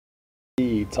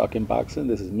Talking boxing.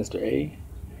 This is Mr. A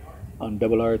on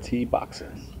RRT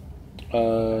Boxing.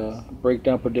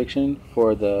 Breakdown prediction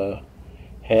for the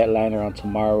headliner on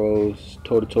tomorrow's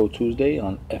toe-to-toe Tuesday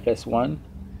on FS1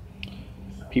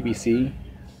 PBC,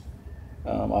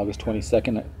 August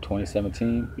 22nd,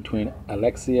 2017, between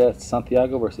Alexis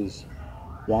Santiago versus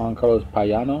Juan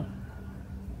Payano.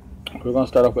 We're gonna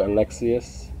start off with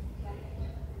Alexis.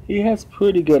 He has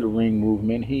pretty good ring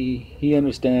movement. He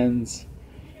understands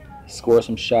score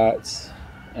some shots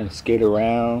and skate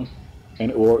around, and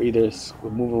or either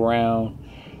move around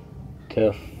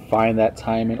to find that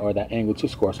timing or that angle to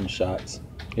score some shots.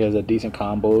 He has a decent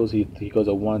combos. He goes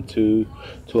a 1-2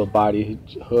 to a body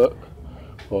hook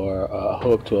or a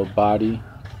hook to a body.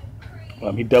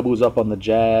 He doubles up on the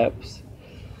jabs.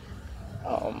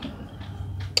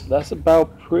 That's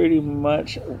about pretty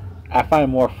much. I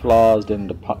find more flaws than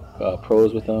the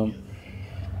pros with him.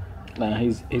 Now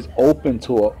he's open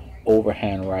to a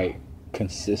overhand right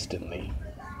consistently,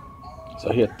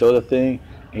 so he'll throw the thing.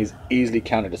 He's easily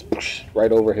countered just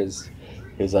right over his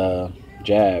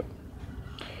jab.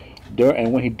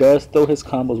 And when he does throw his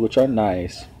combos, which are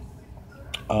nice,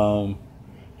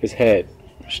 his head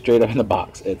straight up in the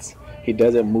box. He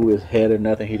doesn't move his head or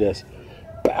nothing. He just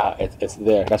it's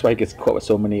there. That's why he gets caught with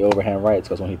so many overhand rights,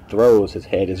 because when he throws, his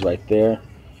head is right there.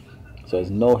 So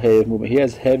there's no head movement. He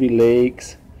has heavy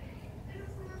legs.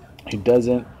 He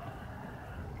doesn't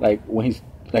when he's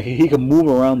he can move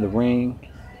around the ring,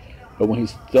 but when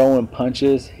he's throwing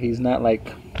punches, he's not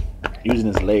using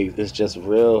his legs. It's just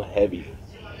real heavy,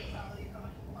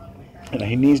 and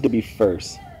he needs to be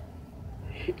first.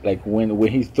 When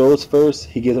he throws first,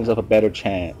 he gives himself a better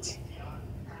chance.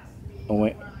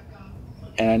 And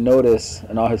I notice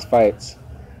in all his fights,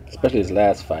 especially his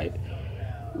last fight,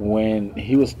 when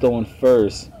he was throwing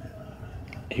first,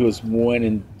 he was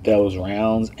winning those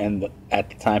rounds, and at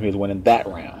the time he was winning that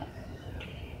round.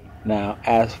 Now,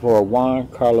 as for Juan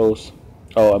Carlos,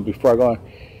 and before I go on,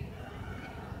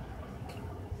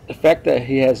 the fact that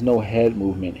he has no head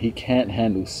movement, he can't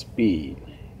handle speed,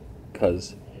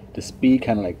 because the speed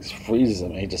kind of freezes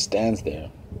him, and he just stands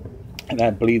there, and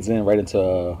that bleeds in right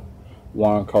into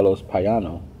Juan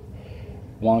Payano.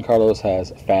 Juan Carlos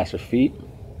has faster feet,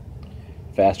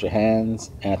 faster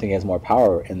hands, and I think he has more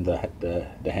power in the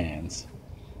hands.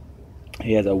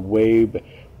 He has a way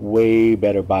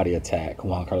better body attack,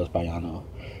 Juan Payano.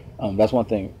 That's one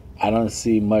thing. I don't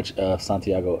see much of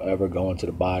Santiago ever going to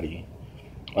the body,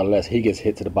 unless he gets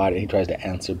hit to the body and he tries to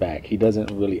answer back. He doesn't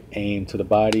really aim to the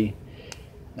body.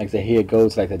 Like I said, he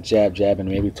goes a jab, and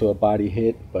maybe to a body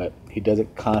hit, but he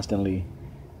doesn't constantly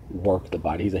work the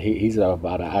body. He's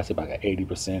about I'd say about an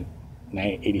 80%,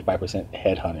 85%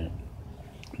 head hunter.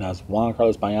 Now, as Juan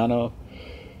Payano,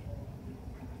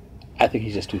 I think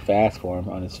he's just too fast for him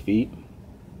on his feet.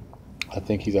 I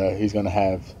think he can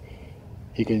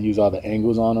use all the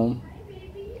angles on him.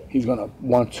 He's gonna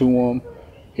 1-2 him.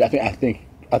 Yeah, I think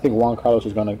Juan Carlos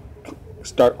is gonna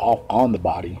start off on the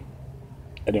body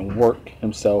and then work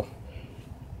himself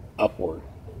upward.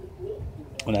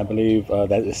 And I believe that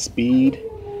the speed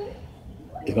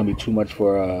is gonna be too much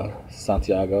for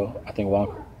Santiago. I think Juan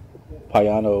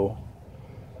Payano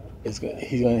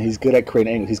he's good at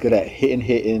creating angles. He's good at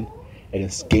hitting, and then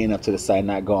skating up to the side,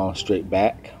 not going straight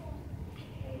back.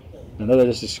 Another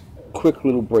just quick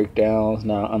little breakdowns.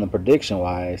 Now, on the prediction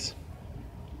wise,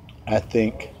 I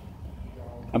think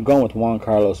I'm going with Juan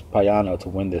Payano to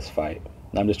win this fight.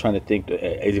 I'm just trying to think,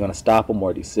 is he going to stop him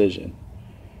or decision?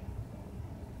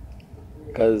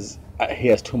 Because he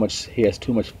has too much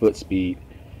foot speed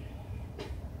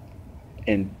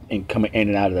and coming in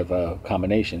and out of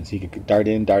combinations. He could dart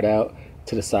in, dart out,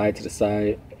 to the side.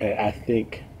 And I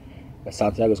think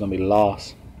Santiago's going to be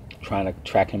lost trying to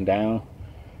track him down.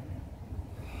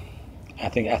 I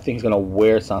think he's going to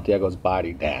wear Santiago's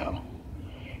body down.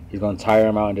 He's going to tire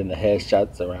him out, and then the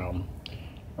headshots around.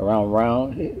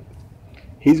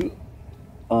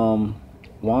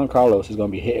 Juan Carlos is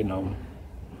going to be hitting him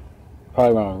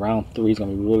probably around round 3. He's going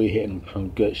to be really hitting some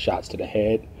good shots to the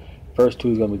head. First 2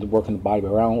 he's going to be working the body, but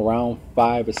around round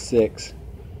 5 or 6,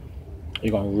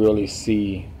 you're going to really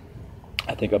see,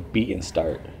 I think, a beating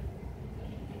start.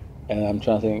 And I'm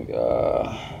trying to think.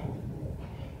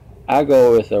 I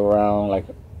go with around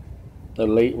the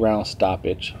late round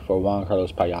stoppage for Juan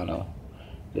Payano.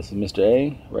 This is Mr.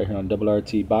 A right here on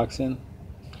RRT Boxing.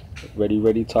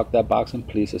 Ready, talk that boxing.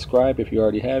 Please subscribe if you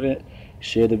already haven't.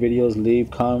 Share the videos,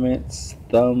 leave comments,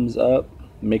 thumbs up,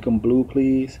 make them blue,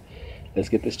 please. Let's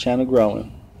get this channel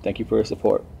growing. Thank you for your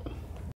support.